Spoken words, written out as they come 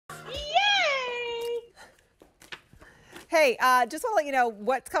Yay! Hey, just want to let you know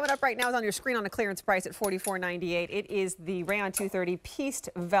what's coming up right now is on your screen on a clearance price at $44.98. It is the Rayon 230 pieced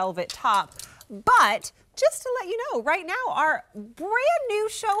velvet top. But just to let you know, right now, our brand new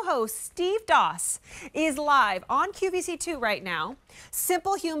show host, Steve Doss, is live on QVC2 right now.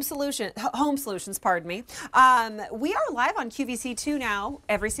 Simple Home Solutions, pardon me. We are live on QVC2 now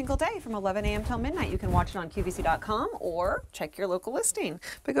every single day from 11 a.m. till midnight. You can watch it on QVC.com or check your local listing.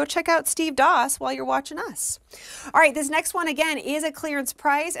 But go check out Steve Doss while you're watching us. All right, this next one, again, is a clearance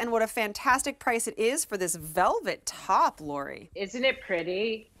price, and what a fantastic price it is for this velvet top, Lori. Isn't it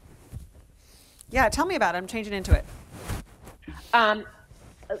pretty? Yeah, tell me about it. I'm changing into it.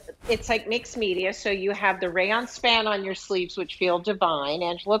 It's like mixed media. So you have the rayon span on your sleeves, which feel divine.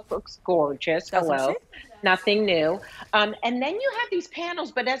 Angela looks gorgeous. Hello. Nothing new. And then you have these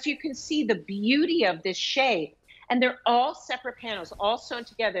panels, but as you can see, the beauty of this shape, and they're all separate panels, all sewn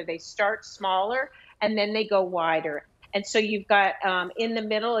together. They start smaller and then they go wider. And so you've got in the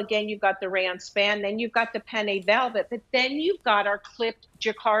middle, again, you've got the rayon span, then you've got the penne velvet, but then you've got our clipped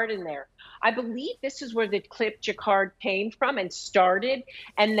jacquard in there. I believe this is where the clipped jacquard came from and started.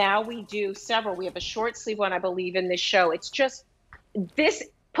 And now we do several. We have a short sleeve one, I believe, in this show. It's just this,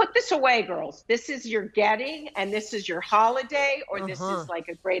 put this away, girls. This is your getting, and this is your holiday, or this is like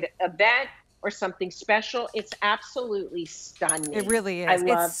a great event or something special. It's absolutely stunning. It really is. I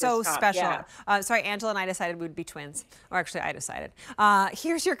love it's so this top. special. Yeah. Sorry, Angela and I decided we would be twins. Or actually, I decided.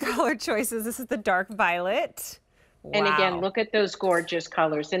 Here's your color choices. This is the dark violet. Wow. And again, look at those gorgeous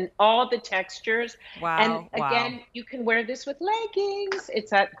colors and all the textures. Wow. And again, you can wear this with leggings.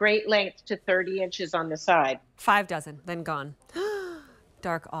 It's at great length to 30 inches on the side. 5 dozen, then gone.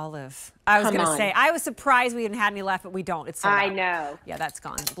 Dark olive. I was going to say, I was surprised we didn't have any left, but we don't. It's sold out. I know. Yeah, that's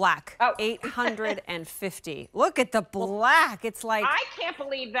gone. Black. Oh. 850. Look at the black. It's like. I can't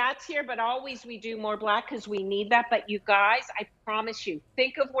believe that's here, but always we do more black because we need that. But you guys, I promise you,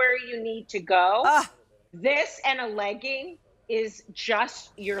 think of where you need to go. This and a legging is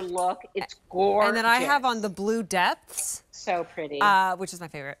just your look. It's gorgeous. And then I have on the blue depths. So pretty. Which is my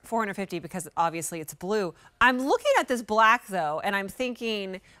favorite. 450 because obviously it's blue. I'm looking at this black though, and I'm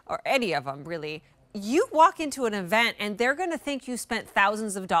thinking, or any of them really, you walk into an event and they're going to think you spent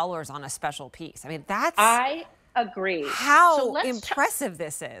thousands of dollars on a special piece. I mean, that's. I agree. How impressive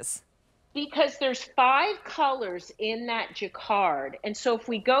this is. Because there's 5 colors in that jacquard. And so if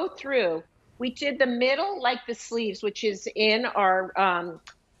we go through, we did the middle, like the sleeves, which is in our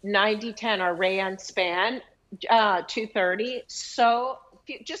 90-10, our rayon span, 230. So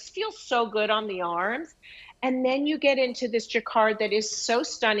just feels so good on the arms. And then you get into this jacquard that is so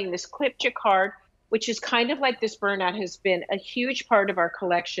stunning, this clip jacquard, which is kind of like this burnout, has been a huge part of our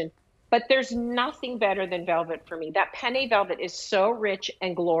collection. But there's nothing better than velvet for me. That penne velvet is so rich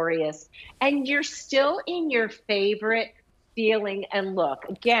and glorious. And you're still in your favorite feeling and look.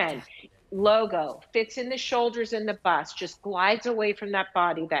 Again, logo fits in the shoulders and the bust, just glides away from that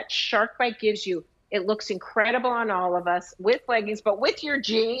body. That shark bite gives you, it looks incredible on all of us with leggings, but with your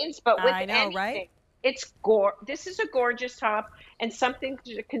jeans, but with anything. Right? It's this is a gorgeous top and something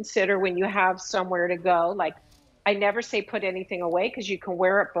to consider when you have somewhere to go. Like, I never say put anything away because you can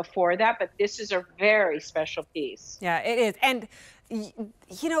wear it before that, but this is a very special piece. Yeah, it is. And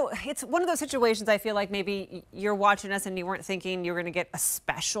you know, it's one of those situations I feel like maybe you're watching us and you weren't thinking you were going to get a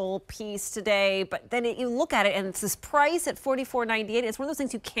special piece today, but then you look at it and it's this price at $44.98. It's one of those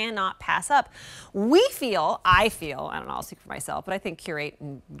things you cannot pass up. I feel, I don't know, I'll speak for myself, but I think Curate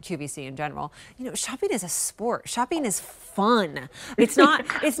and QVC in general, you know, shopping is a sport. Shopping is fun. It's not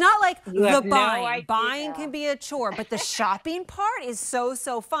like the buying. Buying can be a chore, but the shopping part is so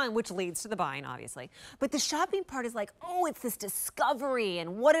fun, which leads to the buying, obviously. But the shopping part is like, oh, it's this discovery,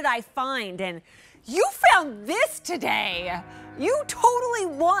 and what did I find? And you found this today. You totally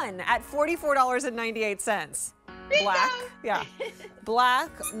won at $44.98. Black, yeah,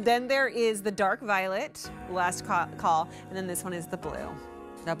 black. Then there is the dark violet, last call, and then this one is the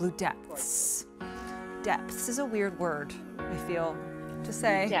blue depths. Depths is a weird word, I feel, to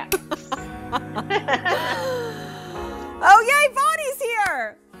say. Yeah. Oh, yay, Bonnie's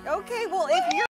here. Okay, well, if you're